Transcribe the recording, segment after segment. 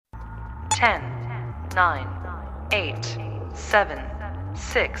10, 9, 8, 7,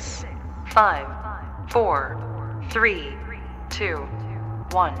 6, 5, 4, 3, 2,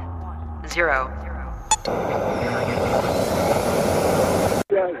 1, 0.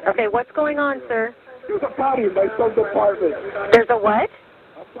 Okay, what's going on, sir? There's a body in my son's apartment. There's a what?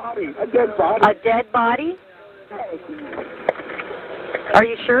 A body, a dead body. A dead body? Are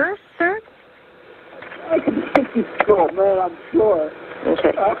you sure, sir? I can think he's cold, man, I'm sure.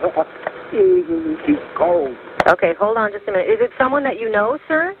 Okay. He's cold. Okay, hold on just a minute. Is it someone that you know,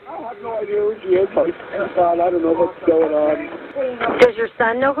 sir? I have no idea who she is. I don't know what's going on. Does your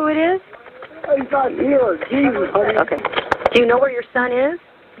son know who it is? He's not here. Jesus, honey. Okay. Do you know where your son is?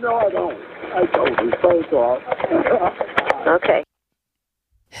 No, I don't. I told you. Phone call. Okay.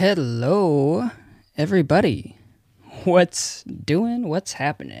 Hello, everybody. What's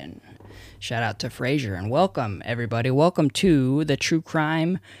happening? Shout out to Frazier and welcome, everybody. Welcome to the True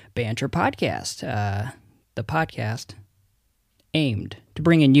Crime Banter Podcast. The podcast aimed to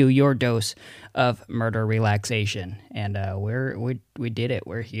bringing you your dose of murder relaxation. And we did it.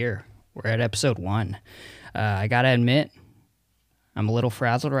 We're here. We're at episode 1. I gotta admit, I'm a little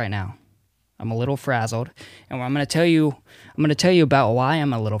frazzled right now. And I'm going to tell you about why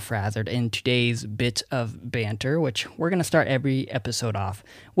I'm a little frazzled in today's bit of banter, which we're going to start every episode off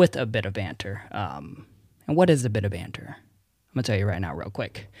with a bit of banter. And what is a bit of banter? I'm going to tell you right now real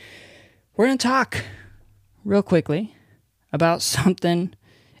quick. We're going to talk real quickly about something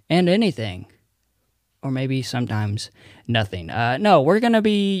and anything, or maybe sometimes nothing. No, we're going to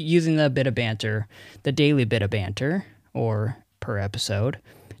be using the bit of banter, the daily bit of banter, or per episode,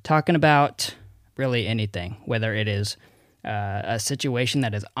 talking about really anything, whether it is a situation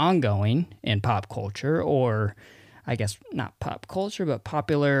that is ongoing in pop culture, or I guess not pop culture, but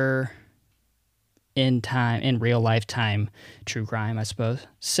popular in real lifetime true crime, I suppose,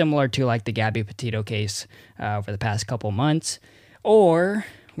 similar to like the Gabby Petito case over the past couple months. Or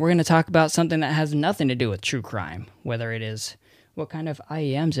we're going to talk about something that has nothing to do with true crime, whether it is what kind of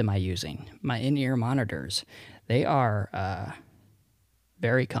IEMs am I using, my in-ear monitors. They are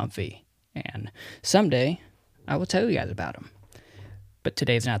very comfy, and someday I will tell you guys about them. But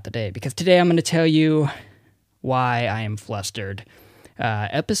today's not the day, because today I'm going to tell you why I am flustered.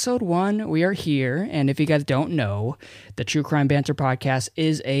 Episode 1, we are here, and if you guys don't know, the True Crime Banter Podcast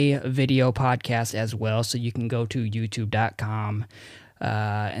is a video podcast as well, so you can go to youtube.com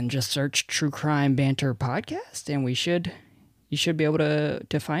and just search True Crime Banter Podcast, and you should be able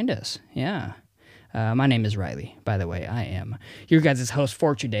to find us. Yeah. My name is Riley, by the way. I am your guys' host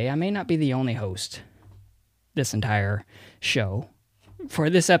for today. I may not be the only host this entire show, for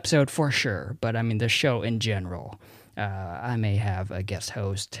this episode for sure, but I mean the show in general. I may have a guest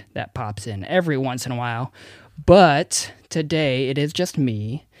host that pops in every once in a while, but today it is just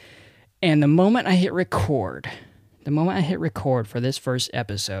me, and the moment I hit record for this first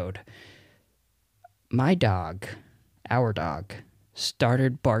episode, our dog,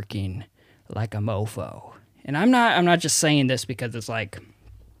 started barking like a mofo. And I'm not just saying this because it's like,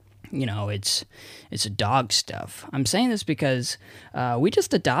 you know, it's dog stuff. I'm saying this because we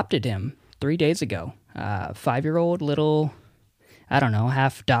just adopted him 3 days ago. 5-year-old little, I don't know,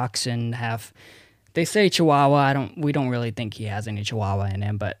 half dachshund, half, they say Chihuahua. We don't really think he has any Chihuahua in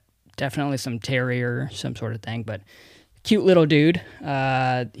him, but definitely some terrier, some sort of thing. But cute little dude.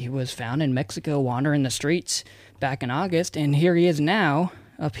 He was found in Mexico wandering the streets back in August, and here he is now,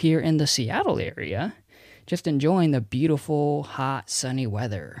 up here in the Seattle area, just enjoying the beautiful, hot, sunny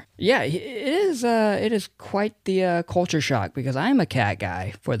weather. Yeah, it is quite the culture shock, because I'm a cat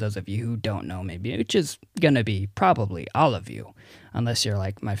guy, for those of you who don't know, maybe, which is gonna be probably all of you, unless you're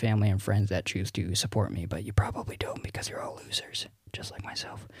like my family and friends that choose to support me, but you probably don't, because you're all losers, just like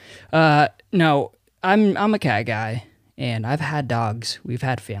myself. No, I'm a cat guy, and I've had dogs. We've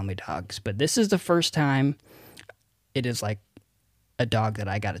had family dogs, but this is the first time it is like a dog that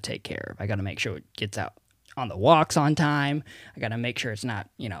I got to take care of. I got to make sure it gets out on the walks on time. I got to make sure it's not,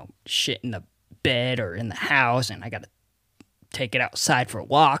 shit in the bed or in the house, and I got to take it outside for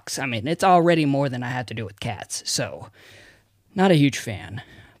walks. I mean, it's already more than I have to do with cats, so not a huge fan,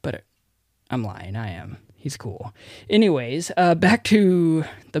 but I'm lying. I am. He's cool. Anyways, back to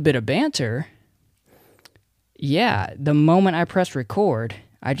the bit of banter. Yeah, the moment I press record,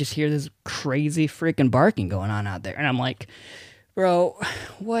 I just hear this crazy freaking barking going on out there, and I'm like, bro,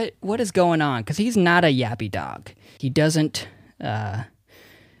 what is going on? Because he's not a yappy dog. He doesn't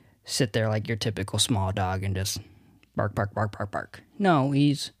sit there like your typical small dog and just bark, bark, bark, bark, bark. No,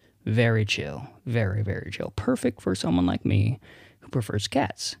 he's very chill. Very, very chill. Perfect for someone like me who prefers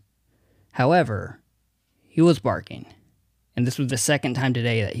cats. However, he was barking. And this was the second time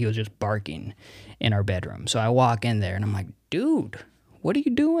today that he was just barking in our bedroom. So I walk in there and I'm like, dude, what are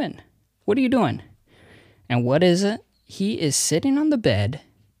you doing? What are you doing? And what is it? He is sitting on the bed,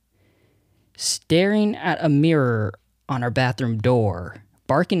 staring at a mirror on our bathroom door,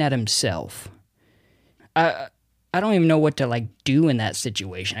 barking at himself. I don't even know what to like do in that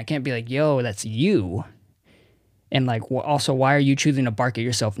situation. I can't be like, yo, that's you. And like, also, why are you choosing to bark at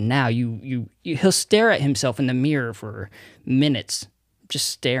yourself now? He'll stare at himself in the mirror for minutes, just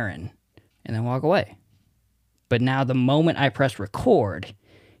staring, and then walk away. But now the moment I press record,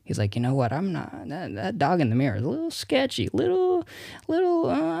 he's like, you know what? I'm not, that dog in the mirror is a little sketchy, little,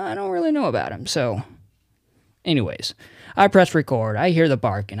 I don't really know about him. So anyways, I press record. I hear the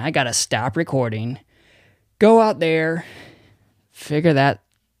barking. I got to stop recording, go out there, figure that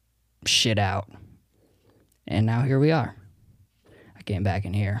shit out. And now here we are. I came back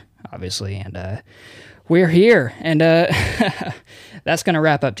in here, obviously, and we're here. And that's going to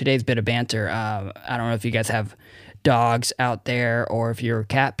wrap up today's bit of banter. I don't know if you guys have dogs out there or if you're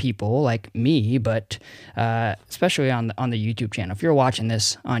cat people like me, but especially on the YouTube channel. If you're watching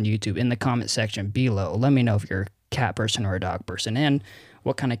this on YouTube, in the comment section below, let me know if you're a cat person or a dog person and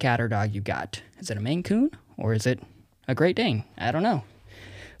what kind of cat or dog you got. Is it a Maine Coon or is it a Great Dane? I don't know.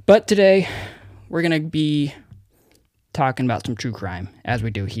 But today, we're going to be talking about some true crime, as we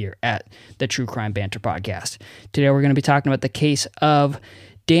do here at the True Crime Banter Podcast. Today, we're going to be talking about the case of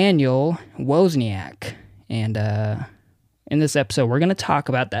Daniel Wozniak. And in this episode, we're going to talk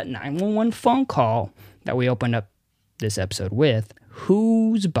about that 911 phone call that we opened up this episode with.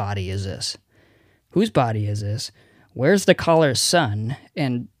 Whose body is this? Whose body is this? Where's the caller's son?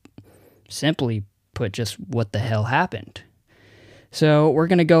 And simply put, just what the hell happened? So we're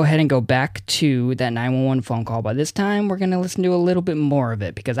going to go ahead and go back to that 911 phone call. But this time, we're going to listen to a little bit more of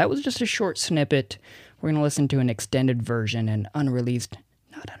it because that was just a short snippet. We're going to listen to an extended version and unreleased.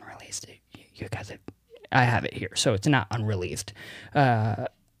 Not unreleased. You guys have, I have it here, so it's not unreleased.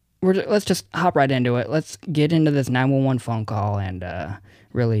 Let's just hop right into it. Let's get into this 911 phone call and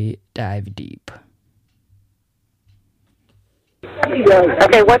really dive deep.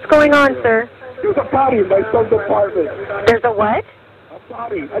 Okay, what's going on, sir? There's a body in my son's apartment. There's a what?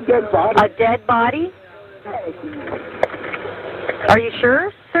 A dead body. A dead body? Are you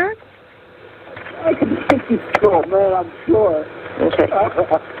sure, sir? I can think he's cold, man, I'm sure. Okay.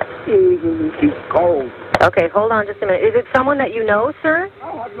 He's cold. Okay, hold on just a minute. Is it someone that you know, sir?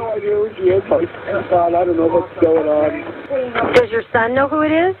 I have no idea who she is. I don't know what's going on. Does your son know who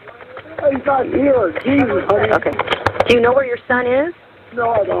it is? He's not here. Jesus, honey. Okay. Do you know where your son is? No,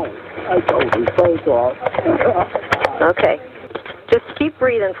 I don't. I don't. He's phone off. Okay. Just keep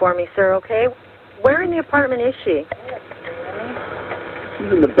breathing for me, sir, okay? Where in the apartment is she?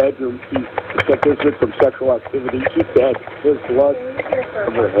 She's in the bedroom. She's got this with some sexual activity. She's dead. There's blood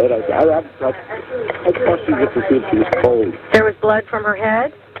from her head. I thought she just to see if she was cold. There was blood from her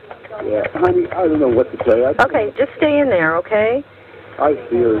head? Yeah, honey, I don't know what to say. Okay, just stay in there, okay? I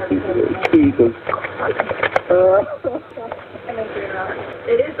fear Jesus.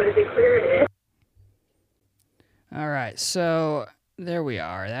 It is, but is it clear it is? All right, so there we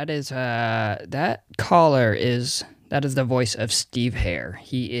are. That is that caller is the voice of Steve Hare.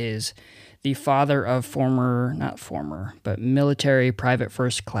 He is the father of military private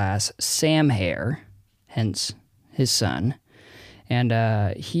first class Sam Hare, hence his son.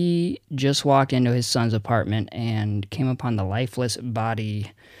 And he just walked into his son's apartment and came upon the lifeless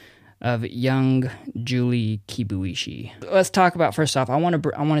body of young Julie Kibuishi. Let's talk about, first off, I want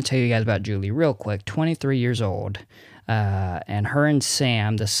to tell you guys about Julie real quick. 23 years old, and her and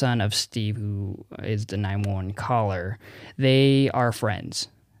Sam, the son of Steve, who is the 911 caller, they are friends.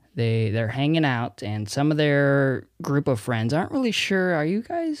 They're hanging out, and some of their group of friends aren't really sure, are you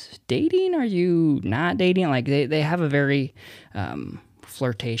guys dating? Are you not dating? Like, they have a very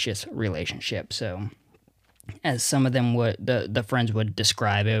flirtatious relationship, so as some of them would, the friends would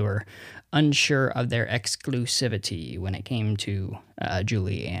describe it, were unsure of their exclusivity when it came to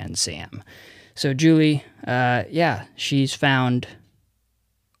Julie and Sam. So Julie, she's found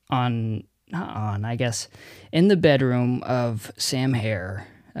in the bedroom of Sam Hare,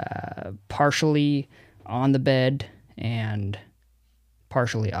 partially on the bed and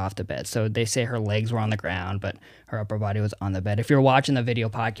partially off the bed. So they say her legs were on the ground, but her upper body was on the bed. If you're watching the video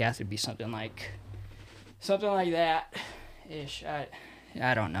podcast, it'd be something like that ish. I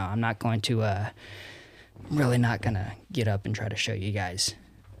don't know. I'm not going to really not gonna get up and try to show you guys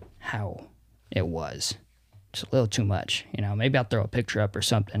how it was. It's a little too much, maybe I'll throw a picture up or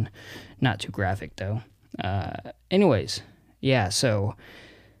something. Not too graphic though. Anyways, yeah, so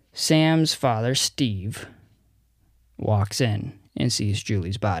Sam's father, Steve, walks in and sees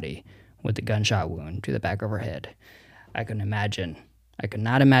Julie's body with a gunshot wound to the back of her head. I could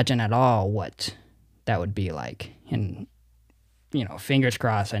not imagine at all what that would be like. And, fingers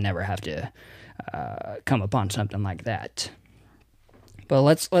crossed I never have to come upon something like that. But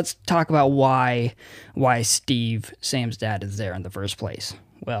let's talk about why Steve, Sam's dad, is there in the first place.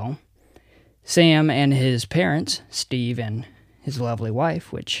 Well, Sam and his parents, Steve and his lovely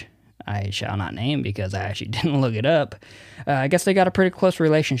wife, which I shall not name because I actually didn't look it up, I guess they got a pretty close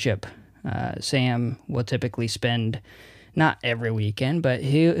relationship. Sam will typically spend, not every weekend, but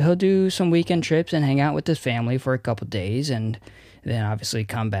he'll do some weekend trips and hang out with his family for a couple days, and then obviously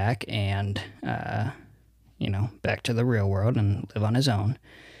come back and back to the real world and live on his own.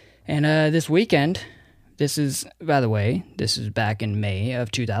 And this weekend, this is back in May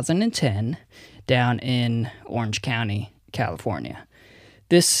of 2010, down in Orange County, California.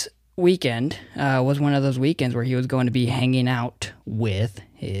 This weekend was one of those weekends where he was going to be hanging out with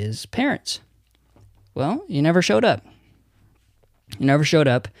his parents. Well, he never showed up.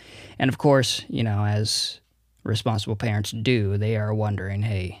 And of course, as responsible parents do, they are wondering,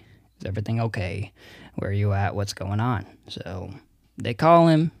 hey, is everything okay? Where are you at? What's going on? So they call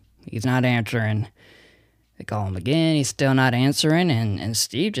him. He's not answering. They call him again. He's still not answering. And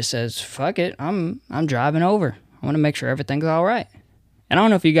Steve just says, fuck it. I'm driving over. I want to make sure everything's all right. And I don't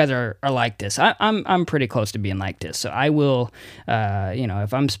know if you guys are like this. I'm pretty close to being like this. So I will,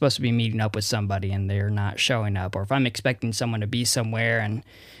 if I'm supposed to be meeting up with somebody and they're not showing up, or if I'm expecting someone to be somewhere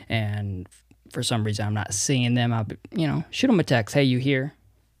and for some reason I'm not seeing them, I'll shoot them a text. Hey, you here?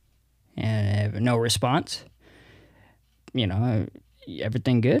 And if no response,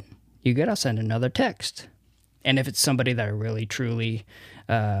 everything good? You good? I'll send another text. And if it's somebody that I really, truly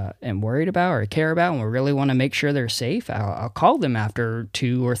am worried about or care about and we really want to make sure they're safe, I'll call them after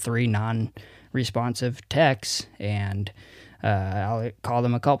 2 or 3 non-responsive texts, and I'll call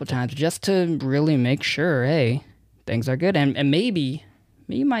them a couple times just to really make sure, hey, things are good. And maybe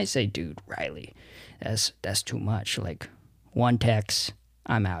you might say, dude, Riley, that's too much. Like, 1 text,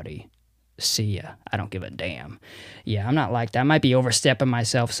 I'm outie. See ya. I don't give a damn. Yeah, I'm not like that. I might be overstepping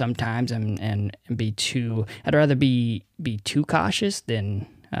myself sometimes and be too... I'd rather be too cautious than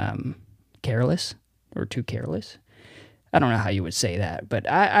careless, or too careless. I don't know how you would say that, but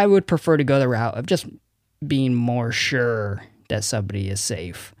I would prefer to go the route of just being more sure that somebody is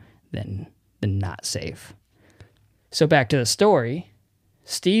safe than not safe. So back to the story,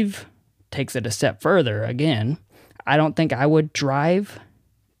 Steve takes it a step further again. I don't think I would drive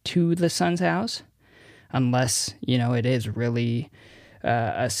to the son's house unless, it is really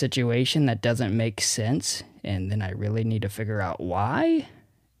a situation that doesn't make sense, and then I really need to figure out why.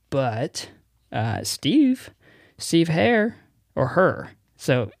 But Steve Hare, or Her,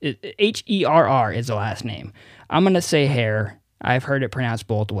 so Herr is the last name. I'm going to say Hare. I've heard it pronounced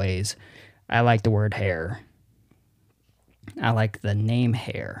both ways. I like the word Hare. I like the name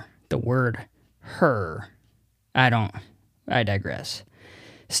Hare. The word Her, I digress.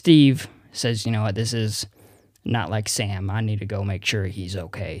 Steve says, you know what, this is not like Sam. I need to go make sure he's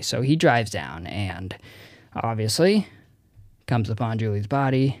okay. So he drives down and obviously comes upon Julie's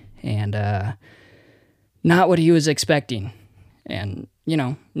body, and not what he was expecting. And,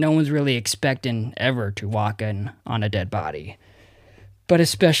 no one's really expecting ever to walk in on a dead body. But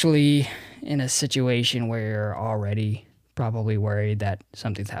especially in a situation where you're already probably worried that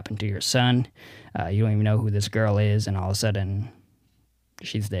something's happened to your son. You don't even know who this girl is, and all of a sudden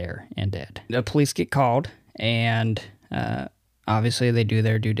she's there and dead. The police get called, and obviously they do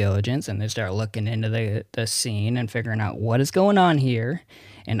their due diligence, and they start looking into the scene and figuring out what is going on here.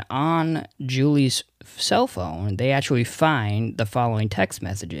 And on Julie's cell phone, they actually find the following text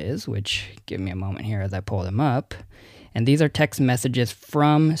messages, which, give me a moment here as I pull them up. And these are text messages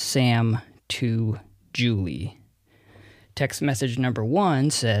from Sam to Julie. Text message number 1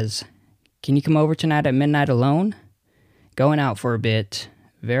 says, "Can you come over tonight at midnight alone? Going out for a bit,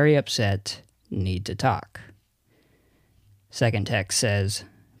 very upset, need to talk." Second text says,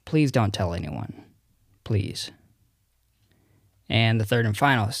 "Please don't tell anyone. Please." And the third and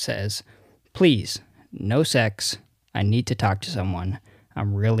final says, "Please, no sex. I need to talk to someone.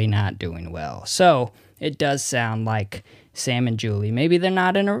 I'm really not doing well." So it does sound like Sam and Julie, maybe they're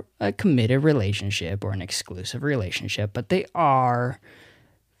not in a committed relationship or an exclusive relationship, but they are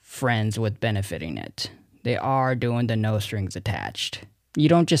friends with benefiting it. They are doing the no strings attached. You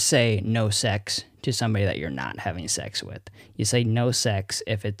don't just say no sex to somebody that you're not having sex with. You say no sex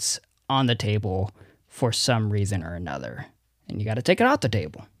if it's on the table for some reason or another. And you got to take it off the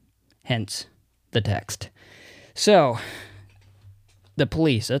table. Hence the text. So the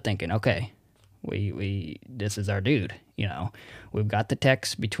police are thinking, okay, This is our dude, We've got the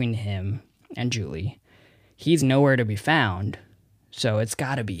text between him and Julie. He's nowhere to be found, so it's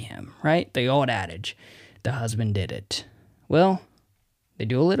got to be him, right? The old adage, the husband did it. Well, they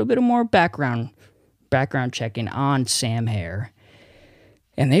do a little bit of more background checking on Sam Hare,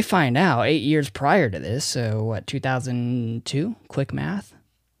 and they find out 8 years prior to this, so 2002? Quick math?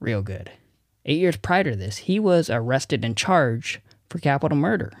 Real good. 8 years prior to this, he was arrested and charged for capital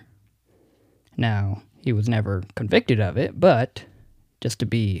murder. Now, he was never convicted of it, but just to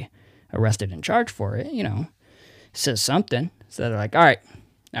be arrested and charged for it, says something. So they're like, all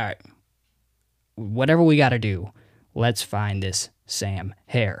right, whatever we got to do, let's find this Sam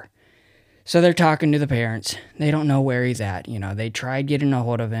Hare. So they're talking to the parents. They don't know where he's at. They tried getting a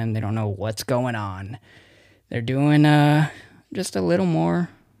hold of him. They don't know what's going on. They're doing just a little more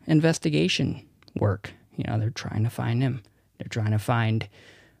investigation work. They're trying to find him. They're trying to find,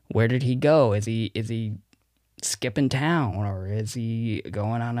 where did he go? Is he skipping town, or is he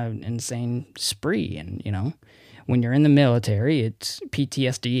going on an insane spree? And when you're in the military,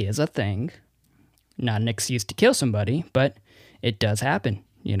 PTSD is a thing. Not an excuse to kill somebody, but it does happen.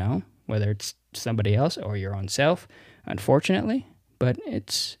 Whether it's somebody else or your own self, unfortunately. But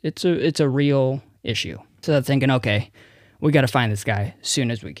it's a real issue. So they're thinking, okay, we got to find this guy as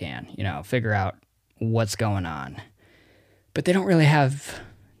soon as we can. Figure out what's going on. But they don't really have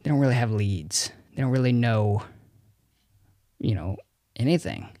leads. They don't really know,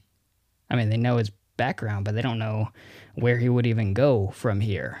 anything. I mean, they know his background, but they don't know where he would even go from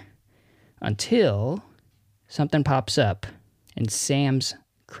here. Until something pops up, and Sam's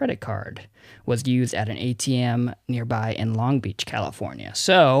credit card was used at an ATM nearby in Long Beach, California.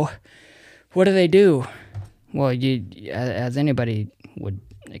 So, what do? Well, as anybody would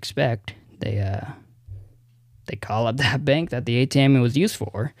expect, they call up that bank that the ATM was used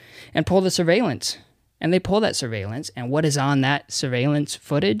for and pull the surveillance. And they pull that surveillance, and what is on that surveillance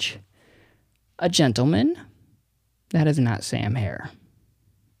footage? A gentleman that is not Sam Hare.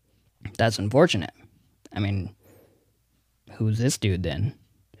 That's unfortunate. I mean, who's this dude then?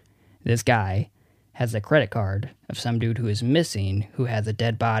 This guy has a credit card of some dude who is missing, who has a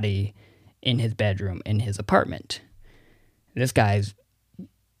dead body in his bedroom in his apartment. This guy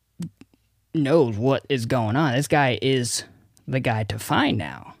knows what is going on. This guy is the guy to find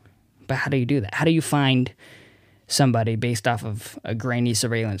now. But how do you do that? How do you find somebody based off of a grainy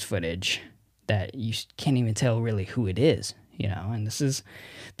surveillance footage that you can't even tell really who it is? And this is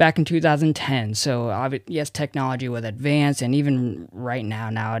back in 2010. So, yes, technology was advanced, and even right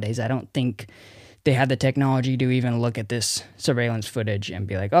nowadays, I don't think they had the technology to even look at this surveillance footage and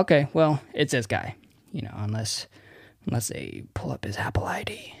be like, okay, well, it's this guy, unless they pull up his Apple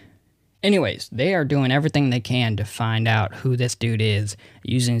ID. Anyways, they are doing everything they can to find out who this dude is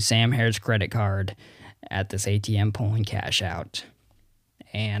using Sam Hare's credit card at this ATM pulling cash out.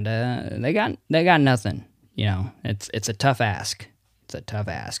 And they got nothing. It's a tough ask. It's a tough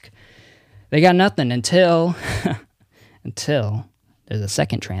ask. They got nothing until there's a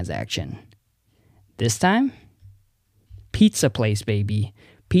second transaction. This time, pizza place, baby.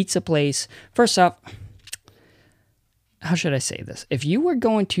 Pizza place. First off, how should I say this? If you were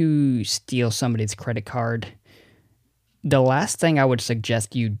going to steal somebody's credit card, the last thing I would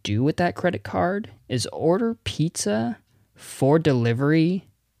suggest you do with that credit card is order pizza for delivery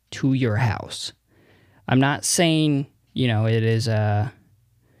to your house. I'm not saying, it is I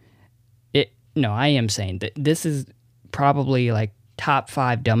am saying that this is probably like top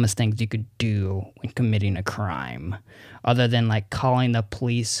 5 dumbest things you could do when committing a crime, other than like calling the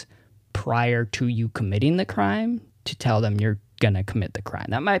police prior to you committing the crime to tell them you're gonna commit the crime.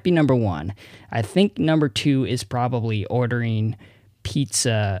 That might be number 1. I think number 2 is probably ordering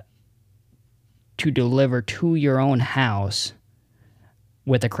pizza to deliver to your own house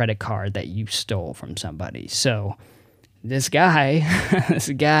with a credit card that you stole from somebody. So this guy,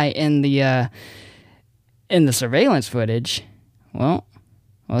 in the surveillance footage, well,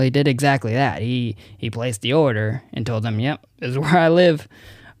 he did exactly that. He placed the order and told them, "Yep, this is where I live.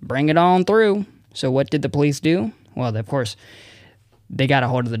 Bring it on through." So what did the police do? Well, of course, they got a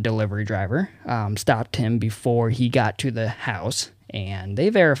hold of the delivery driver, stopped him before he got to the house, and they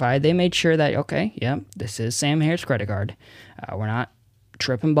verified. They made sure that, okay, yep, this is Sam Hare's credit card. We're not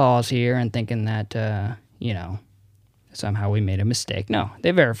tripping balls here and thinking that, somehow we made a mistake. No,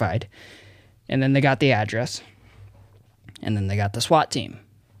 they verified. And then they got the address. And then they got the SWAT team.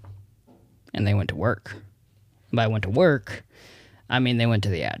 And they went to work. By went to work, I mean they went to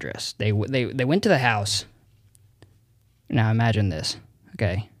the address. They went to the house. Now imagine this,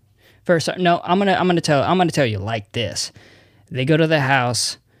 okay? First, no, I'm gonna tell you like this. They go to the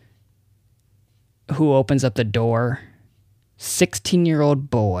house. who opens up the door, 16-year-old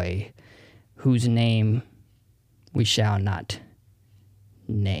boy whose name we shall not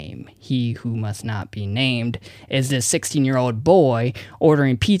name. He who must not be named is this 16-year-old boy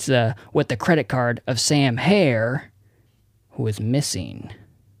ordering pizza with the credit card of Sam Hare, who is missing.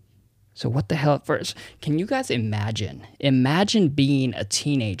 So what the hell? First, can you guys imagine? Imagine being a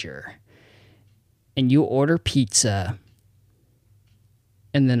teenager and you order pizza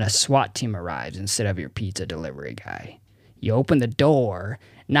and then a SWAT team arrives instead of your pizza delivery guy. You open the door,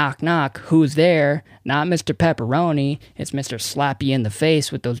 knock, knock, who's there? Not Mr. Pepperoni, it's Mr. Slap You in the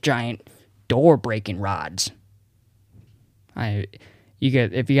face with those giant door-breaking rods.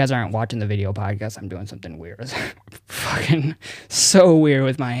 If you guys aren't watching the video podcast, I'm doing something weird. It's fucking so weird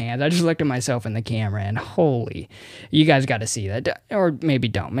with my hands. I just looked at myself in the camera and holy, you guys got to see that. Or maybe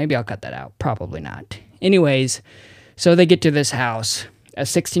don't. Maybe I'll cut that out. Probably not. Anyways, so they get to this house. A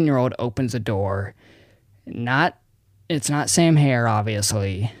 16-year-old opens the door. It's not Sam Hare,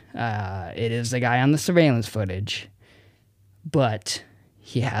 obviously. It is the guy on the surveillance footage. But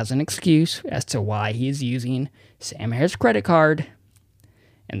he has an excuse as to why he's using Sam Hare's credit card.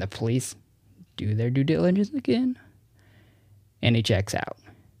 And the police do their due diligence again. And he checks out.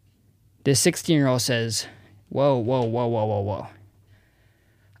 This 16-year-old says, whoa.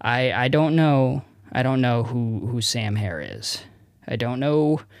 I don't know who Sam Hare is. I don't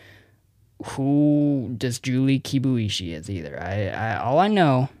know who this Julie Kibuishi is either. All I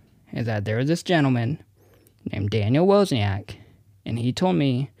know is that there was this gentleman named Daniel Wozniak, and he told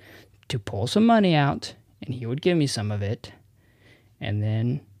me to pull some money out, and he would give me some of it, and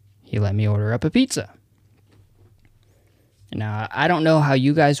then he let me order up a pizza. Now, I don't know how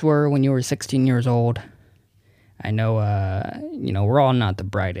you guys were when you were 16 years old. I know, we're all not the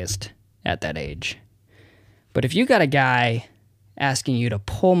brightest at that age. But if you got a guy asking you to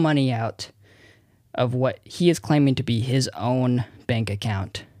pull money out of what he is claiming to be his own bank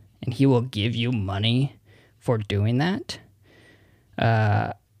account, and he will give you money for doing that,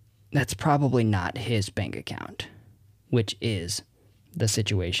 that's probably not his bank account, which is the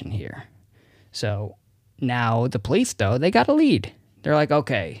situation here. So now the police, though, they got a lead. They're like,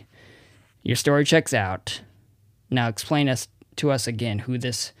 okay, your story checks out. Now explain to us again who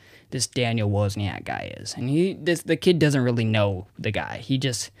this Daniel Wozniak guy is. And the kid doesn't really know the guy. He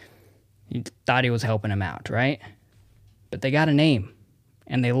thought he was helping him out, right? But they got a name,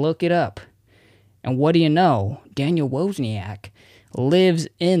 and they look it up. And what do you know? Daniel Wozniak lives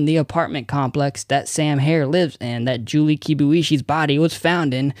in the apartment complex that Sam Hare lives in, that Julie Kibuishi's body was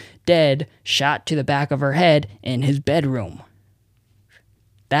found in, dead, shot to the back of her head in his bedroom.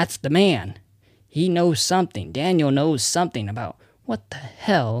 That's the man. He knows something. Daniel knows something about what the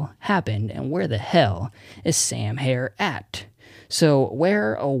hell happened and where the hell is Sam Hare at. So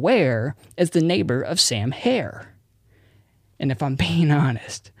where is the neighbor of Sam Hare? And if I'm being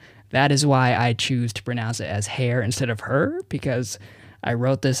honest, that is why I choose to pronounce it as Hare instead of her, because I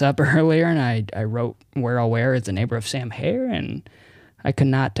wrote this up earlier and I wrote where is the neighbor of Sam Hare, and I could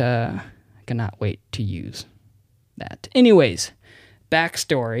not wait to use that. Anyways,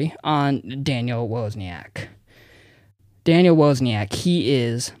 backstory on Daniel Wozniak. Daniel Wozniak, he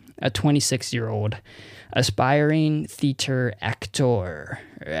is a 26-year-old aspiring theater actor.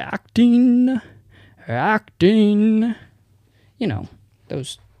 Acting. You know,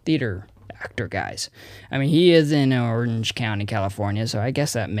 those theater actor guys. I mean, he is in Orange County, California, so I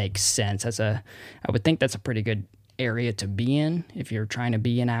guess that makes sense. I would think that's a pretty good area to be in if you're trying to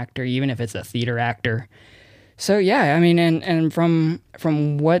be an actor, even if it's a theater actor. So yeah, I mean, and from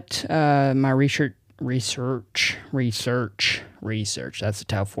what my research, that's a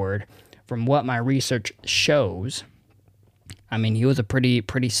tough word. From what my research shows, I mean, he was a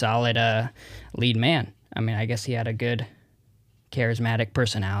pretty solid lead man. I mean, I guess he had a good charismatic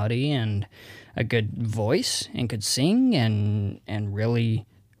personality and a good voice and could sing and really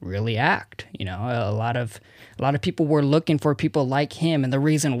act. You know, a lot of people were looking for people like him, and the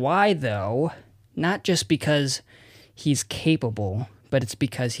reason why, though, not just because he's capable, but it's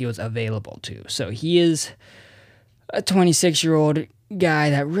because he was available to. So he is a 26-year-old guy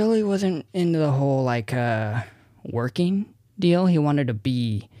that really wasn't into the whole working deal. He wanted to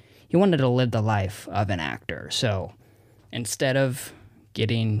live the life of an actor. So instead of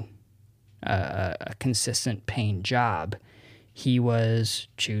getting a consistent paying job, he was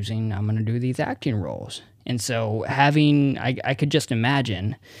choosing, I'm going to do these acting roles. And so I could just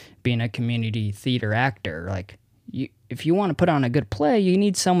imagine being a community theater actor, if you want to put on a good play, you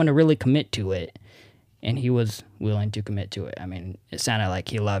need someone to really commit to it. And he was willing to commit to it. I mean, it sounded like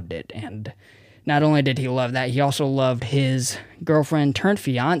he loved it. And not only did he love that, he also loved his girlfriend turned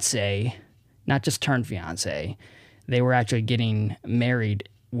fiance, not just turned fiance. They were actually getting married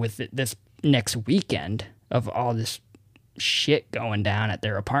with this next weekend of all this shit going down at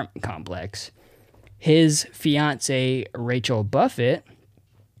their apartment complex. His fiance, Rachel Buffett,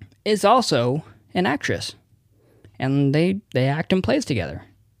 is also an actress. And they act and plays together,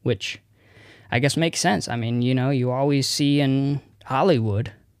 which I guess makes sense. I mean, you always see in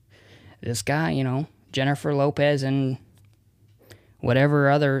Hollywood, this guy, Jennifer Lopez and whatever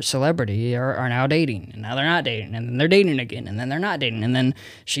other celebrity are now dating, and now they're not dating, and then they're dating again, and then they're not dating, and then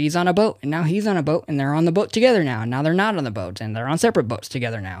she's on a boat, and now he's on a boat, and they're on the boat together now, and now they're not on the boat, and they're on separate boats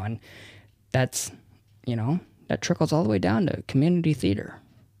together now, and that's, that trickles all the way down to community theater.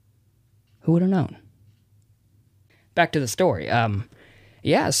 Who would have known? Back to the story.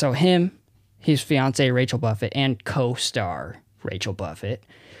 So his fiancée Rachel Buffett, and co-star Rachel Buffett,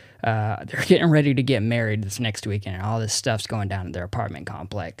 they're getting ready to get married this next weekend, and all this stuff's going down at their apartment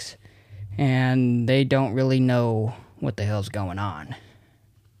complex. And they don't really know what the hell's going on.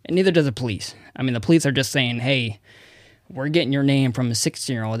 And neither does the police. I mean, the police are just saying, hey, we're getting your name from a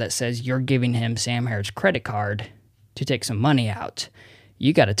 16-year-old that says you're giving him Sam Hare's credit card to take some money out.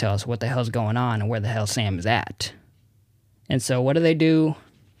 You got to tell us what the hell's going on and where the hell Sam is at. And so what do?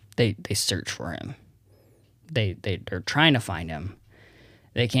 They search for him. They're trying to find him.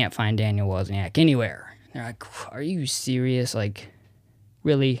 They can't find Daniel Wozniak anywhere. They're like, are you serious? Like,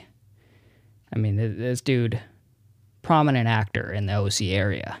 really? I mean, this dude, prominent actor in the OC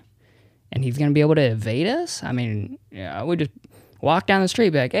area, and he's going to be able to evade us? I mean, I would just walk down the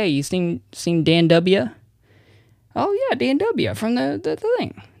street, be like, hey, you seen Dan W? Oh, yeah, Dan W from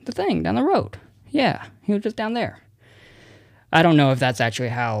the thing down the road. Yeah, he was just down there. I don't know if that's actually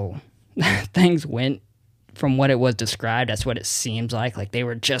how things went. From what it was described, that's what it seems like. Like they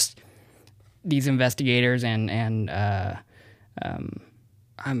were just these investigators and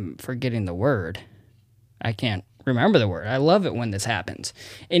I'm forgetting the word. I can't remember the word. I love it when this happens.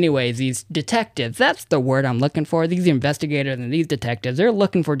 Anyways, these detectives, that's the word I'm looking for. These investigators and these detectives, they're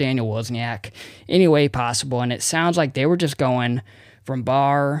looking for Daniel Wozniak any way possible. And it sounds like they were just going from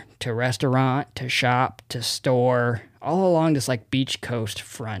bar to restaurant to shop to store, all along this like beach coast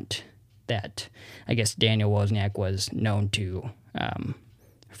front that I guess Daniel Wozniak was known to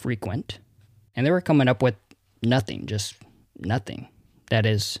frequent. And they were coming up with nothing, just nothing. That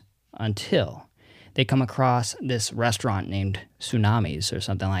is, until they come across this restaurant named Tsunamis or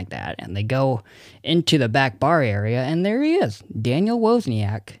something like that, and they go into the back bar area, and there he is, Daniel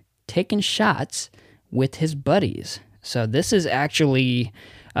Wozniak, taking shots with his buddies. So this is actually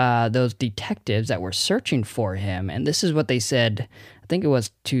those detectives that were searching for him, and this is what they said, I think it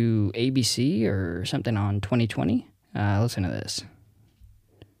was to ABC or something on 2020. Listen to this.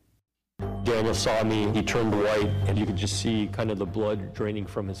 Daniel saw me, he turned white, and you could just see kind of the blood draining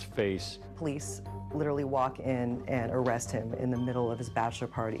from his face. Police literally walk in and arrest him in the middle of his bachelor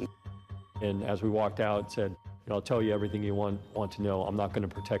party. And as we walked out, said, I'll tell you everything you want to know. I'm not going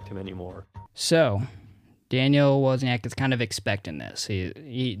to protect him anymore. So, Daniel Wozniak is kind of expecting this.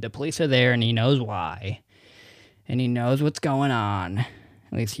 The police are there, and he knows why. And he knows what's going on. At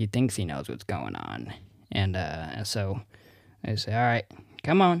least he thinks he knows what's going on. And so they say, all right,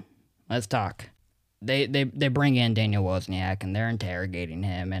 come on, let's talk. They bring in Daniel Wozniak, and they're interrogating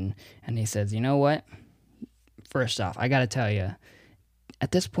him. And he says, you know what? First off, I got to tell you,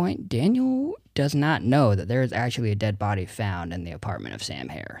 at this point, Daniel does not know that there is actually a dead body found in the apartment of Sam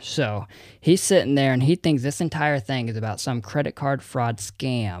Hare. So he's sitting there, and he thinks this entire thing is about some credit card fraud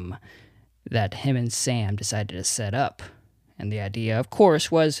scam that him and Sam decided to set up. And the idea, of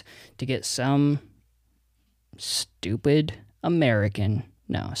course, was to get some stupid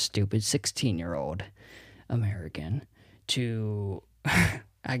 16-year-old American to,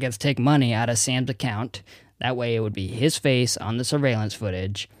 I guess, take money out of Sam's account. That way it would be his face on the surveillance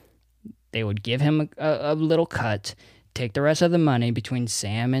footage. They would give him a little cut, take the rest of the money between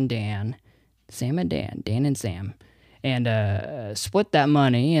Dan and Sam, and split that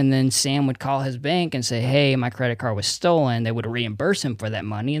money, and then Sam would call his bank and say, hey, my credit card was stolen. They would reimburse him for that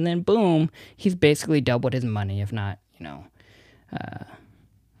money, and then boom, he's basically doubled his money, if not,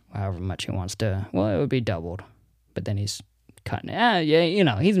 however much he wants to. Well, it would be doubled, but then he's cutting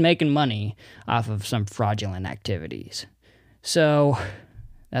it. He's making money off of some fraudulent activities. So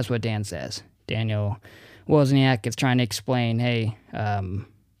that's what Dan says. Daniel Wozniak is trying to explain, hey,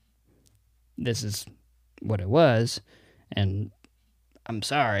 this is what it was, and I'm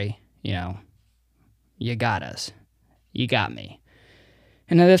sorry, you got us. You got me.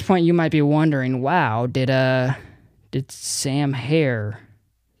 And at this point, you might be wondering, wow, did Sam Hare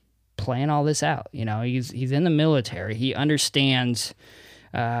plan all this out? He's in the military. He understands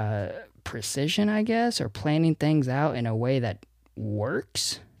precision, I guess, or planning things out in a way that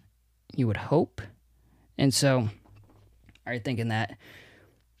works, you would hope. And so, are you thinking that,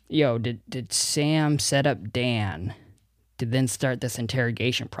 did Sam set up Dan to then start this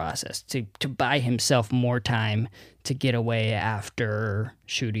interrogation process to buy himself more time to get away after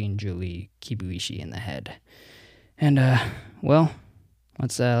shooting Julie Kibuishi in the head? And,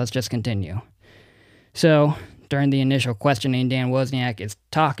 let's just continue. So, during the initial questioning, Dan Wozniak is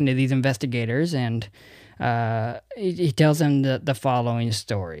talking to these investigators, and he tells them the following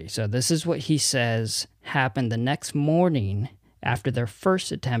story. So this is what he says happened the next morning after their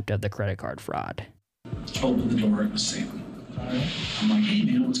first attempt of the credit card fraud. Opened the door, it was Sam. I'm like, hey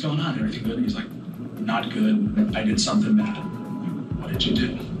man, what's going on? Everything good? He's like, not good. I did something bad. I'm like, what did you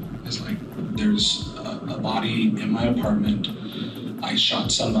do? He's like, there's a body in my apartment. I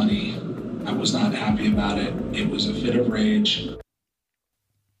shot somebody. I was not happy about it. It was a fit of rage.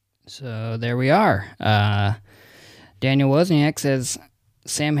 So there we are. Daniel Wozniak says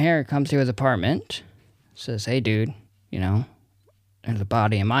Sam Hare comes to his apartment, says, hey dude, there's a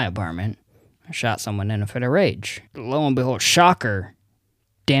body in my apartment. I shot someone in a fit of rage. Lo and behold, shocker,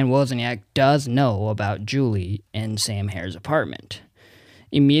 Dan Wozniak does know about Julie in Sam Hare's apartment.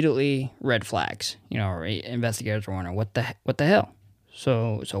 Immediately, red flags. Investigators were wondering, what the hell?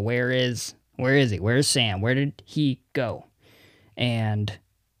 So where is he? Where's Sam? Where did he go? And,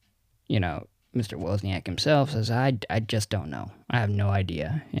 Mr. Wozniak himself says, I just don't know. I have no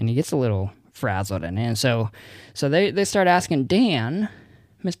idea. And he gets a little frazzled. And so they start asking Dan,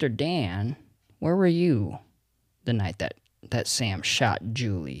 Mr. Dan, where were you the night that Sam shot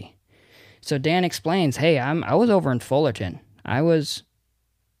Julie? So Dan explains, hey, I was over in Fullerton. I was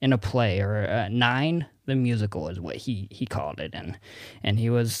in a play, or Nine, the musical is what he called it. And he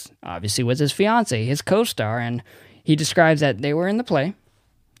was obviously with his fiance, his co-star, and he describes that they were in the play.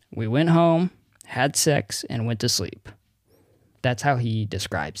 We went home, had sex, and went to sleep. That's how he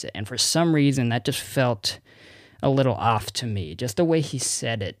describes it. And for some reason, that just felt a little off to me. Just the way he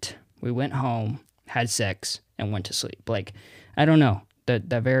said it. We went home, had sex, and went to sleep. Like, I don't know.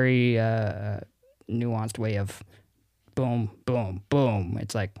 The very nuanced way of boom, boom, boom.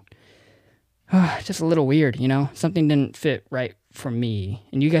 It's like, just a little weird, Something didn't fit right for me.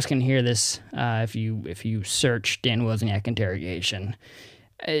 And you guys can hear this if you search Dan Wozniak interrogation.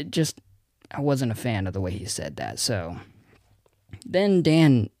 I wasn't a fan of the way he said that. So then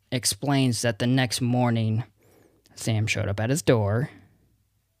Dan explains that the next morning, Sam showed up at his door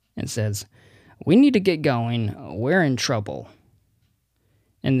and says, we need to get going. We're in trouble.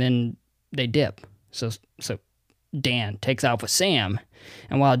 And then they dip. So Dan takes off with Sam.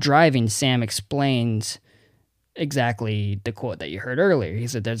 And while driving, Sam explains exactly the quote that you heard earlier. He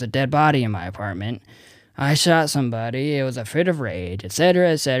said, there's a dead body in my apartment. I shot somebody. It was a fit of rage,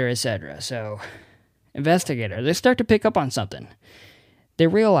 etc., etc., etc. So, investigators, they start to pick up on something. They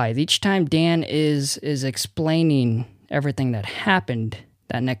realize each time Dan is explaining everything that happened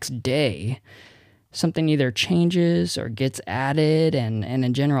that next day, something either changes or gets added, and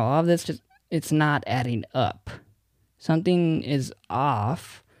in general, all of this, it's not adding up. Something is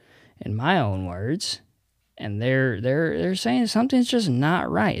off, in my own words, and they're saying something's just not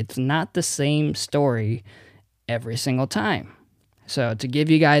right. It's not the same story every single time. So to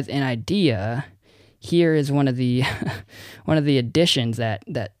give you guys an idea, here is one of the additions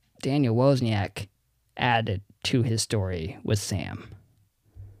that Daniel Wozniak added to his story with Sam.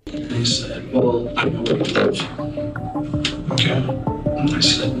 They said, well, I know where you live. Okay. And I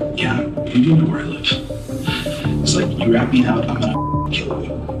said, yeah, you do know where I live. It's like, you rat me out, I'm gonna kill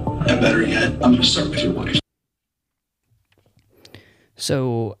you. And better yet, I'm gonna start with your wife.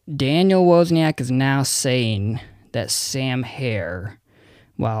 So Daniel Wozniak is now saying that Sam Hare,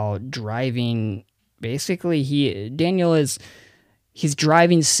 while driving, basically he's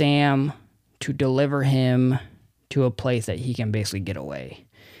driving Sam to deliver him to a place that he can basically get away.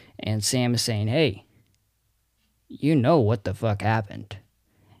 And Sam is saying, hey, you know what the fuck happened.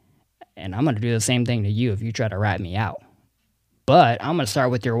 And I'm going to do the same thing to you if you try to rat me out. But I'm going to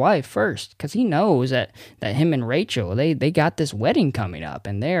start with your wife first, because he knows that him and Rachel, they got this wedding coming up,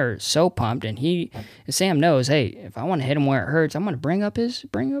 and they're so pumped. And Sam knows, hey, if I want to hit him where it hurts, I'm going to bring up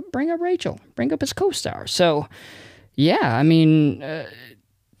Rachel, bring up his co-star. So, yeah, I mean,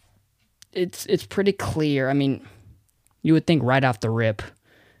 it's pretty clear. I mean, you would think right off the rip,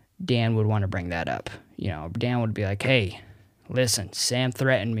 Dan would want to bring that up. Dan would be like, hey, listen, Sam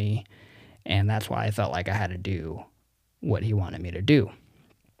threatened me, and that's why I felt like I had to do what he wanted me to do.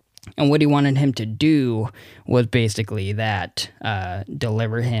 And what he wanted him to do was basically that,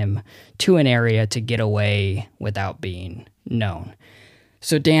 deliver him to an area to get away without being known.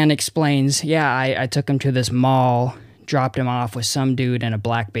 So Dan explains, yeah, I took him to this mall, dropped him off with some dude in a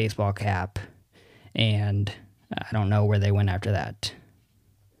black baseball cap, and I don't know where they went after that.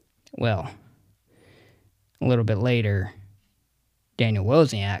 Well, a little bit later, Daniel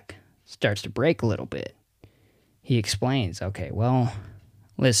Wozniak starts to break a little bit. He explains, okay, well,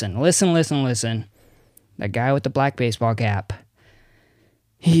 listen. That guy with the black baseball cap,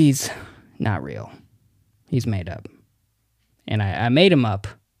 he's not real. He's made up. And I made him up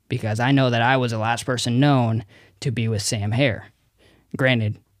because I know that I was the last person known to be with Sam Hare.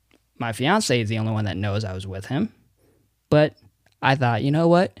 Granted, my fiance is the only one that knows I was with him. But I thought, you know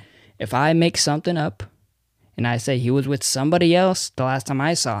what? If I make something up and I say he was with somebody else the last time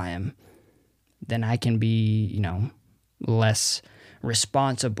I saw him, then I can be, less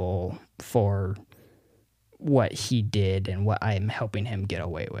responsible for what he did and what I am helping him get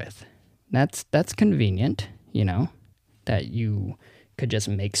away with. That's convenient, that you could just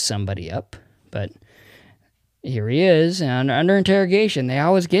make somebody up. But here he is, and under interrogation, they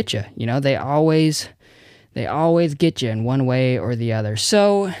always get you. They always get you in one way or the other.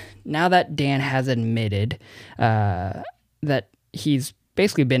 So now that Dan has admitted that he's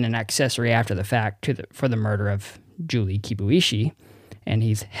basically been an accessory after the fact for the murder of Julie Kibuishi, and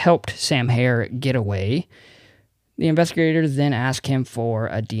he's helped Sam Hare get away, the investigators then ask him for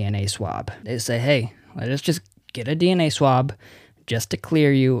a DNA swab. They say, hey, let us just get a DNA swab just to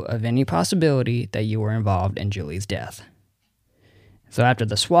clear you of any possibility that you were involved in Julie's death. So after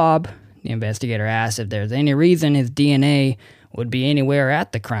the swab, the investigator asks if there's any reason his DNA would be anywhere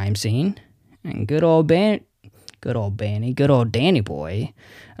at the crime scene, and good old Danny boy,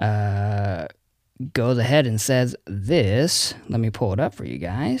 goes ahead and says this. Let me pull it up for you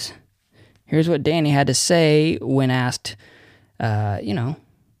guys. Here's what Danny had to say when asked, there's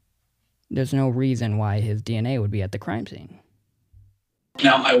no reason why his DNA would be at the crime scene.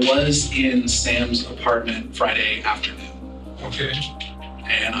 Now, I was in Sam's apartment Friday afternoon. Okay.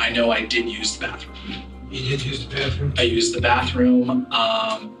 And I know I did use the bathroom. You did use the bathroom? I used the bathroom, and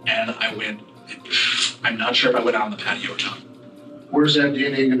I went, I'm not sure if I went out on the patio or not. Where's that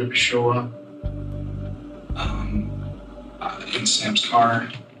DNA going to show up? In Sam's car.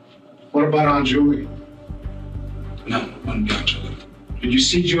 What about on Julie? No, wouldn't be on Julie. Did you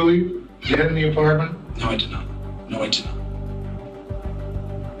see Julie dead in the apartment? No, I did not. No. You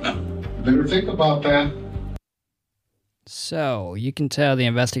better think about that. So you can tell the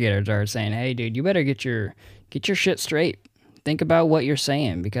investigators are saying, "Hey, dude, you better get your shit straight. Think about what you're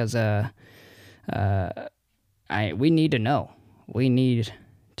saying because we need to know. We need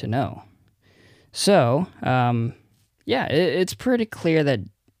to know." So, it's pretty clear that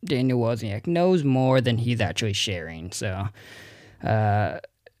Daniel Wozniak knows more than he's actually sharing. So,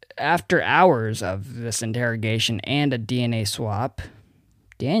 after hours of this interrogation and a DNA swap,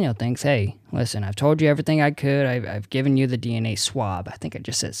 Daniel thinks, hey, listen, I've told you everything I could. I've given you the DNA swab. I think I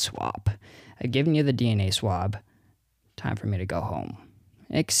just said swap. I've given you the DNA swab. Time for me to go home.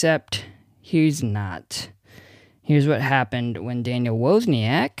 Except he's not. Here's what happened when Daniel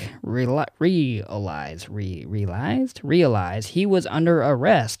Wozniak realized he was under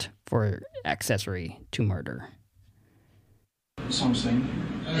arrest for accessory to murder. That's what I'm saying.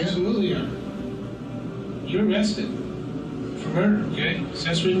 Absolutely, yeah. You're arrested for murder, okay?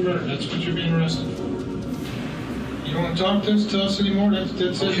 Accessory to murder. That's what you're being arrested for. You don't want to talk to us anymore?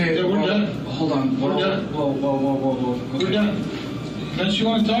 That's Okay, it. We're done. Hold on. We're done. Whoa. Okay. We're done. Unless you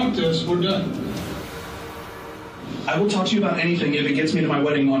want to talk to us, we're done. I will talk to you about anything if it gets me to my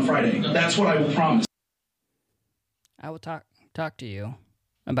wedding on Friday. That's what I will promise. I will talk to you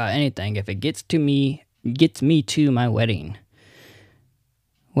about anything if it gets me to my wedding.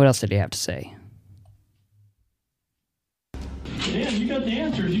 What else did he have to say? Dan, you got the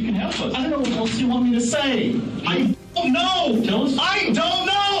answers. You can help us. I don't know what else you want me to say. I don't know. Tell us. I don't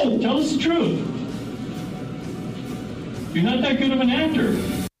know. Tell us the truth. You're not that good of an actor.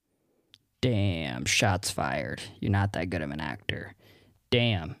 Damn, shots fired. You're not that good of an actor.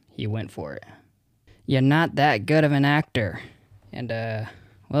 Damn, he went for it. You're not that good of an actor. And,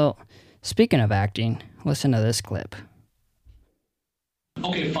 speaking of acting, listen to this clip.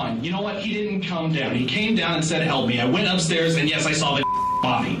 Okay, fine. You know what? He didn't come down. He came down and said, help me. I went upstairs, and yes, I saw the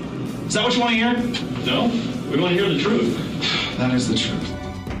body. Is that what you want to hear? No? We want to hear the truth. That is the truth.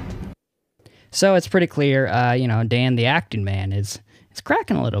 So it's pretty clear, Dan, the acting man, is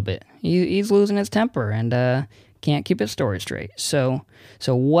cracking a little bit. He's losing his temper and can't keep his story straight. So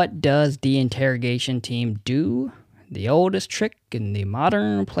what does the interrogation team do? The oldest trick in the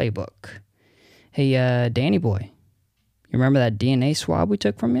modern playbook. Hey, Danny boy, you remember that DNA swab we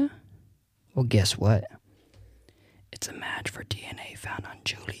took from you? Well, guess what? it's a match for DNA found on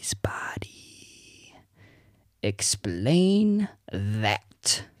Julie's body. Explain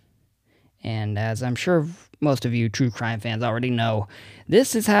that. And as I'm sure most of you true crime fans already know,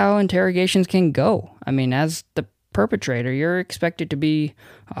 this is how interrogations can go. I mean, as the perpetrator, you're expected to be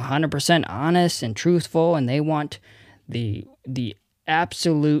 100% honest and truthful, and they want the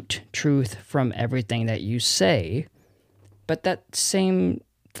absolute truth from everything that you say. But that same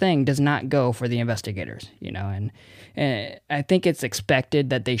thing does not go for the investigators, and I think it's expected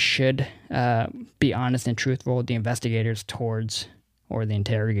that they should be honest and truthful with the investigators towards, or the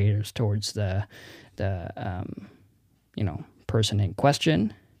interrogators towards the person in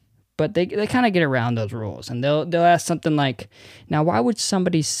question. But they kind of get around those rules, and they'll ask something like, now, why would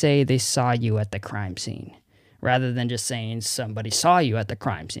somebody say they saw you at the crime scene, rather than just saying somebody saw you at the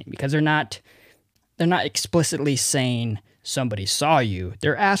crime scene? Because they're not explicitly saying somebody saw you.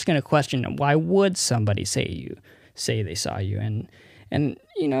 They're asking a question, why would somebody say they saw you? And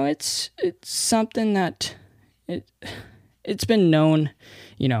it's something that it's been known,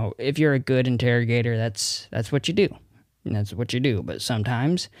 if you're a good interrogator, that's what you do. And that's what you do. But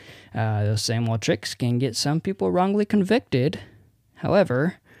sometimes those same old tricks can get some people wrongly convicted.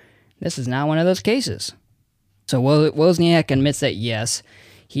 However, this is not one of those cases. So Wozniak admits that, yes,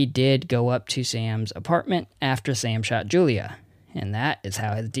 he did go up to Sam's apartment after Sam shot Julia. And that is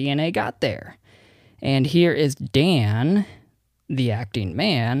how his DNA got there. And here is Dan, the acting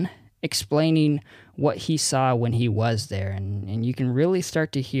man, explaining what he saw when he was there. And you can really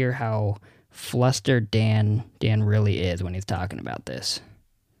start to hear how flustered Dan really is when he's talking about this.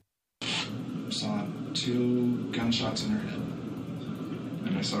 Saw 2 gunshots in her head,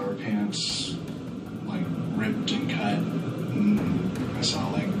 and I saw her pants ripped and cut, and I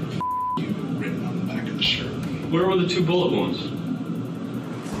saw you written on the back of the shirt. Where were the 2 bullet wounds?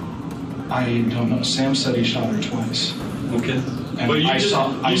 I don't know. Sam said he shot her twice. Okay. And but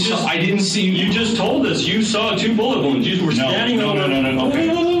I didn't see. You just told us you saw 2 bullet wounds. You were standing over. No. Okay.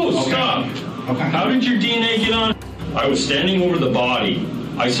 Whoa, stop. Okay. How did your DNA get on? I was standing over the body.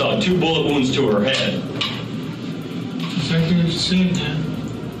 I saw 2 bullet wounds to her head. Exactly what you said, Dan.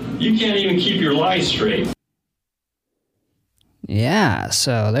 You can't even keep your lies straight. Yeah,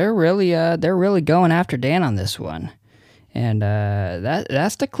 so they're really going after Dan on this one, and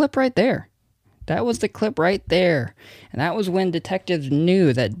that's the clip right there. That was the clip right there, and that was when detectives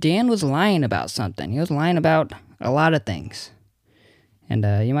knew that Dan was lying about something. He was lying about a lot of things, and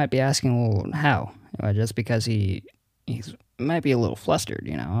you might be asking, well, how? Well, just because he might be a little flustered,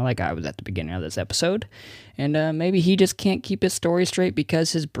 like I was at the beginning of this episode, and maybe he just can't keep his story straight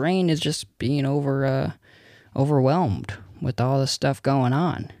because his brain is just being overwhelmed with all this stuff going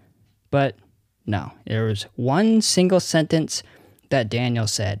on. But no, there was one single sentence that Daniel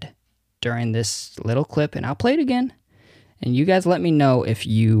said during this little clip, and I'll play it again, and you guys let me know if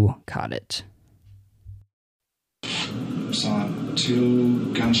you caught it. Saw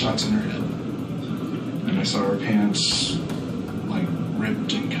 2 gunshots in her head, and I saw her pants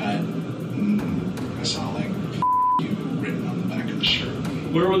ripped and cut, and I saw you written on the back of the shirt.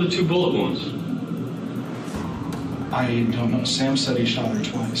 Where were the 2 bullet wounds? I don't know. Sam said he shot her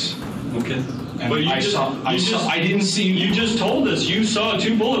twice. Okay. And but I didn't see. You just told us you saw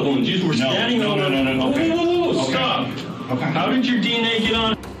 2 bullet wounds. You were standing over. No. Okay. Whoa, stop. Okay. How did your DNA get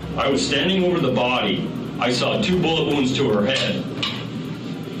on? I was standing over the body. I saw 2 bullet wounds to her head.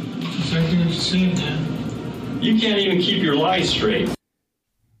 Exactly what you said, Dan. You can't even keep your lies straight.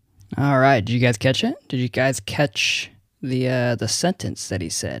 All right, did you guys catch it? Did you guys catch the sentence that he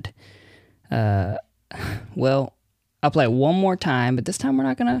said? Well, I'll play it one more time, but this time we're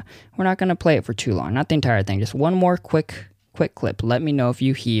not gonna play it for too long. Not the entire thing, just one more quick clip. Let me know if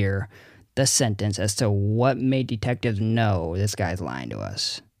you hear the sentence as to what made detectives know this guy's lying to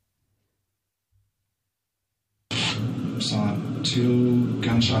us. Saw 2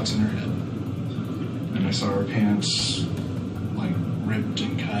 gunshots in her head, and I saw her pants ripped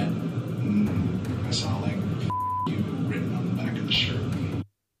and cut, and I saw you written on the back of the shirt.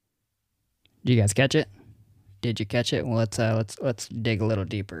 Did you guys catch it? Did you catch it? Well, let's dig a little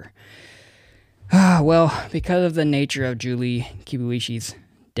deeper. Well, because of the nature of Julie Kibuishi's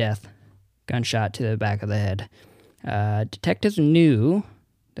death, gunshot to the back of the head, detectives knew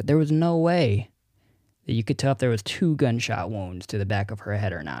that there was no way that you could tell if there was 2 gunshot wounds to the back of her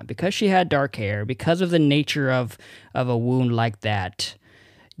head or not. Because she had dark hair, because of the nature of a wound like that,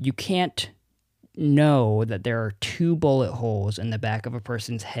 you can't know that there are 2 bullet holes in the back of a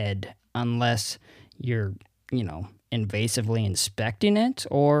person's head unless you're, invasively inspecting it,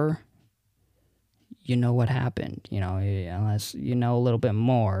 or you know what happened, unless you know a little bit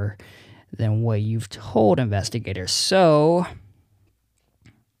more than what you've told investigators. So,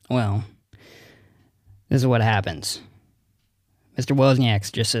 well, this is what happens. Mr.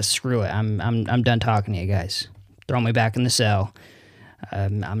 Wozniak just says, "Screw it. I'm done talking to you guys. Throw me back in the cell.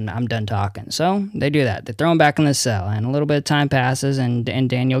 I'm done talking." So they do that. They throw him back in the cell, and a little bit of time passes, and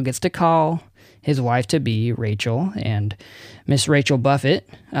Daniel gets to call his wife-to-be, Rachel, and Miss Rachel Buffett.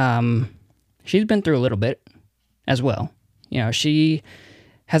 She's been through a little bit as well. You know, she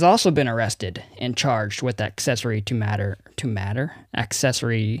has also been arrested and charged with accessory to murder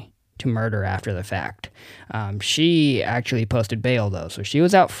after the fact. She actually posted bail, though, so she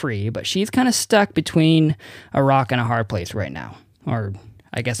was out free, but she's kind of stuck between a rock and a hard place right now. Or,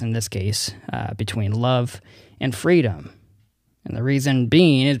 I guess in this case, between love and freedom. And the reason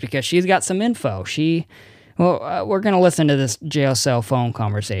being is because she's got some info. We're going to listen to this jail cell phone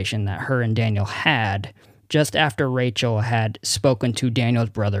conversation that her and Daniel had just after Rachel had spoken to Daniel's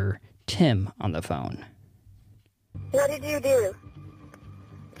brother, Tim, on the phone. What did you do?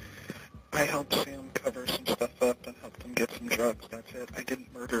 I helped Sam cover some stuff up and helped him get some drugs. That's it. I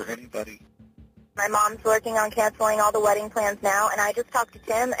didn't murder anybody. My mom's working on canceling all the wedding plans now, and I just talked to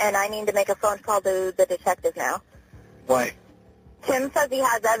Tim, and I need to make a phone call to the detective now. Why? Tim says he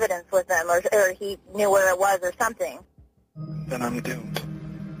has evidence with them, or he knew where it was or something. Then I'm doomed.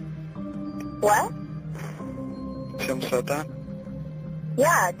 What? Tim said that?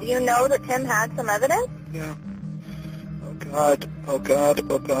 Yeah, do you know that Tim had some evidence? Yeah. Oh God. Oh God.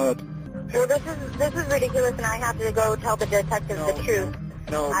 Oh God. Well, this is ridiculous, and I have to go tell the detective the truth.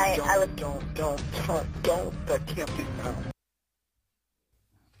 No, don't. That can't be found.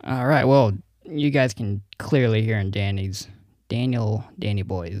 All right, well, you guys can clearly hear in Danny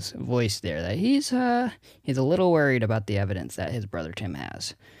Boy's voice there that he's a little worried about the evidence that his brother Tim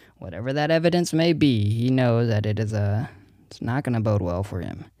has. Whatever that evidence may be, he knows that it's not going to bode well for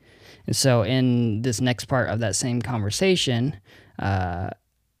him. And so in this next part of that same conversation,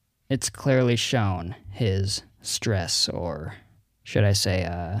 it's clearly shown his stress, or should I say,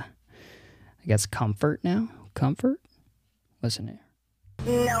 I guess comfort now? Comfort? Listen here.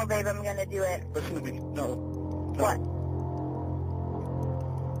 No, babe, I'm going to do it. Listen to me. No. What?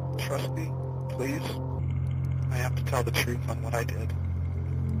 Trust me, please. I have to tell the truth on what I did.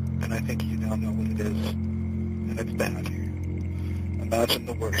 And I think you now know what it is. And it's bad. Imagine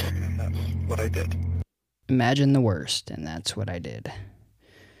the worst, and that's what I did. Imagine the worst, and that's what I did.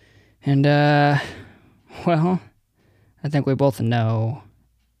 And, well, I think we both know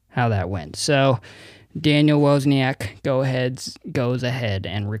how that went. So, Daniel Wozniak goes ahead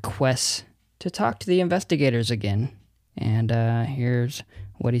and requests to talk to the investigators again. And here's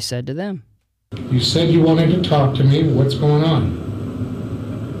what he said to them. You said you wanted to talk to me. What's going on?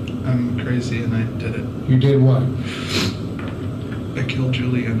 I'm crazy and I did it. You did what? I killed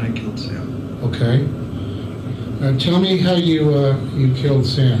Julie and I killed Sam. Okay. Tell me how you killed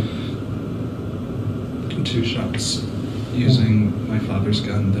Sam. 2 shots using my father's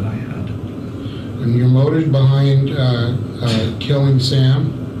gun that I had. And your motive behind killing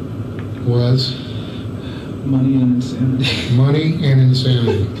Sam was? Money and insanity. Money and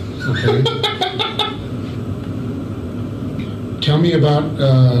insanity. Okay. Tell me about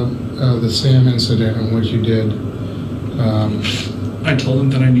the Sam incident and what you did. I told him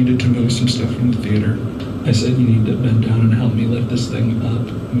that I needed to move some stuff from the theater. I said, you need to bend down and help me lift this thing up.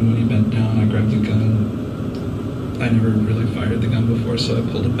 And when he bent down, I grabbed the gun. I never really fired the gun before, so I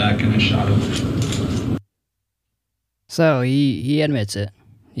pulled it back and I shot him. So he admits it.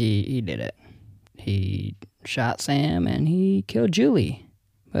 He did it. He shot Sam and he killed Julie.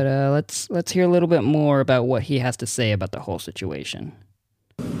 But let's hear a little bit more about what he has to say about the whole situation.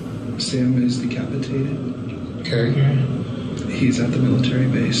 Sam is decapitated. Okay. He's at the military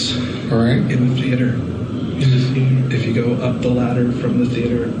base. All right. In the theater. If you go up the ladder from the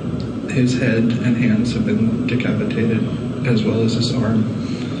theater, his head and hands have been decapitated, as well as his arm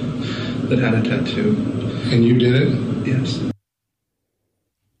that had a tattoo. And you did it? Yes.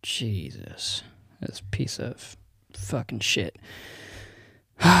 Jesus. This piece of fucking shit.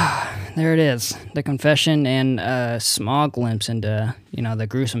 There it is. The confession and a small glimpse into, the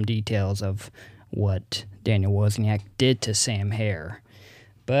gruesome details of what Daniel Wozniak did to Sam Hare.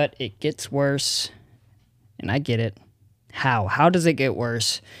 But it gets worse, and I get it. How? How does it get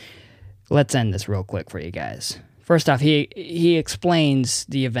worse? Let's end this real quick for you guys. First off, he explains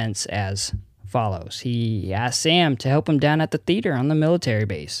the events as follows. He asks Sam to help him down at the theater on the military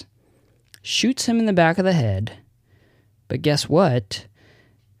base. Shoots him in the back of the head. But guess what?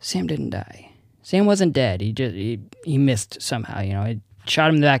 Sam didn't die. Sam wasn't dead. He missed somehow, It shot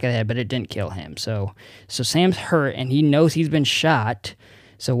him in the back of the head, but it didn't kill him. So Sam's hurt, and he knows he's been shot.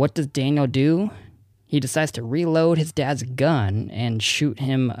 So what does Daniel do? He decides to reload his dad's gun and shoot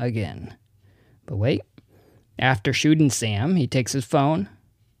him again. But wait, after shooting Sam, he takes his phone,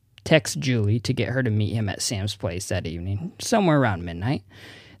 texts Julie to get her to meet him at Sam's place that evening, somewhere around midnight,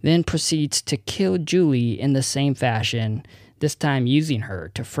 then proceeds to kill Julie in the same fashion, this time using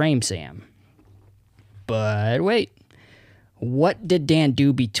her to frame Sam. But wait, what did Dan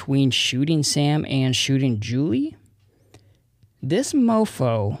do between shooting Sam and shooting Julie? This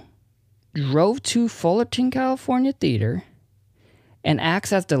mofo drove to Fullerton, California theater and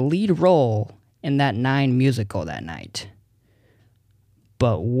acts as the lead role in that 9 musical that night.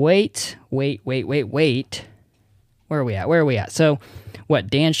 But wait. Where are we at? So, what?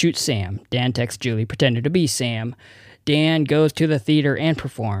 Dan shoots Sam. Dan texts Julie, pretending to be Sam. Dan goes to the theater and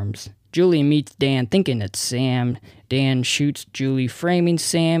performs. Julie meets Dan thinking it's Sam. Dan shoots Julie, framing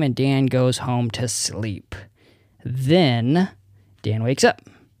Sam, and Dan goes home to sleep. Then, Dan wakes up,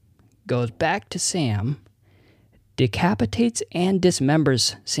 goes back to Sam, decapitates and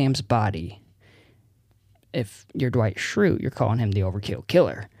dismembers Sam's body. If you're Dwight Schrute, you're calling him the overkill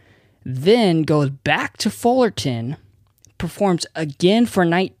killer. Then goes back to Fullerton, performs again for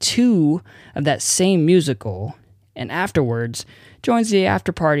night 2 of that same musical, and afterwards joins the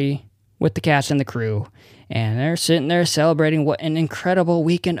after party with the cast and the crew, and they're sitting there celebrating what an incredible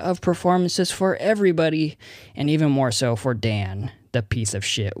weekend of performances for everybody, and even more so for Dan, the piece of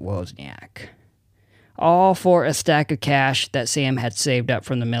shit Wozniak. All for a stack of cash that Sam had saved up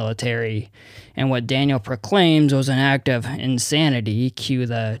from the military, and what Daniel proclaims was an act of insanity, cue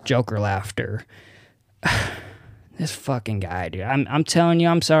the Joker laughter. This fucking guy, dude. I'm telling you,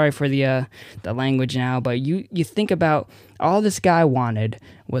 I'm sorry for the language now, but you think about all this guy wanted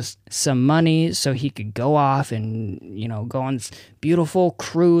was some money so he could go off and, go on this beautiful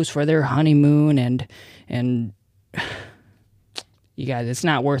cruise for their honeymoon, and you guys, it's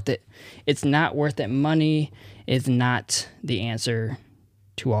not worth it. It's not worth it. Money is not the answer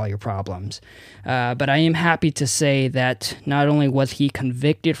to all your problems. But I am happy to say that not only was he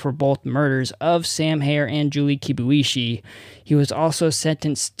convicted for both murders of Sam Hare and Julie Kibuishi, he was also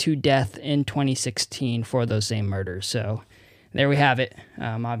sentenced to death in 2016 for those same murders. So there we have it.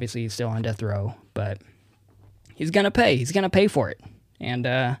 Obviously, he's still on death row, but he's going to pay. He's going to pay for it.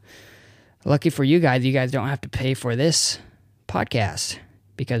 And lucky for you guys don't have to pay for this podcast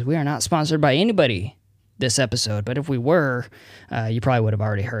because we are not sponsored by anybody this episode, but if we were, you probably would have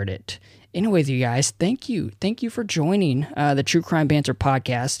already heard it. Anyways, you guys, thank you for joining the True Crime Banter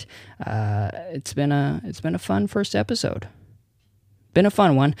podcast. It's been a fun first episode. Been a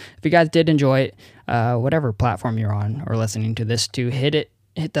fun one. If you guys did enjoy it, whatever platform you're on or listening to this to, hit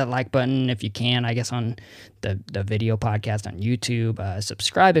that like button if you can, I guess, on the video podcast on YouTube.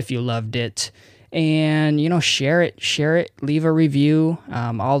 Subscribe if you loved it. And, share it, leave a review.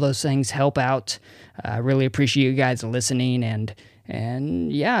 All those things help out. I really appreciate you guys listening.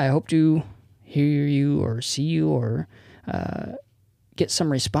 And yeah, I hope to hear you or see you or get some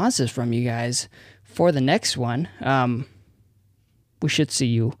responses from you guys for the next one. We should see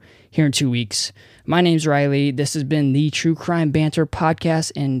you here in 2 weeks. My name's Riley. This has been the True Crime Banter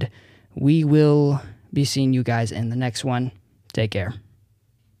podcast, and we will be seeing you guys in the next one. Take care.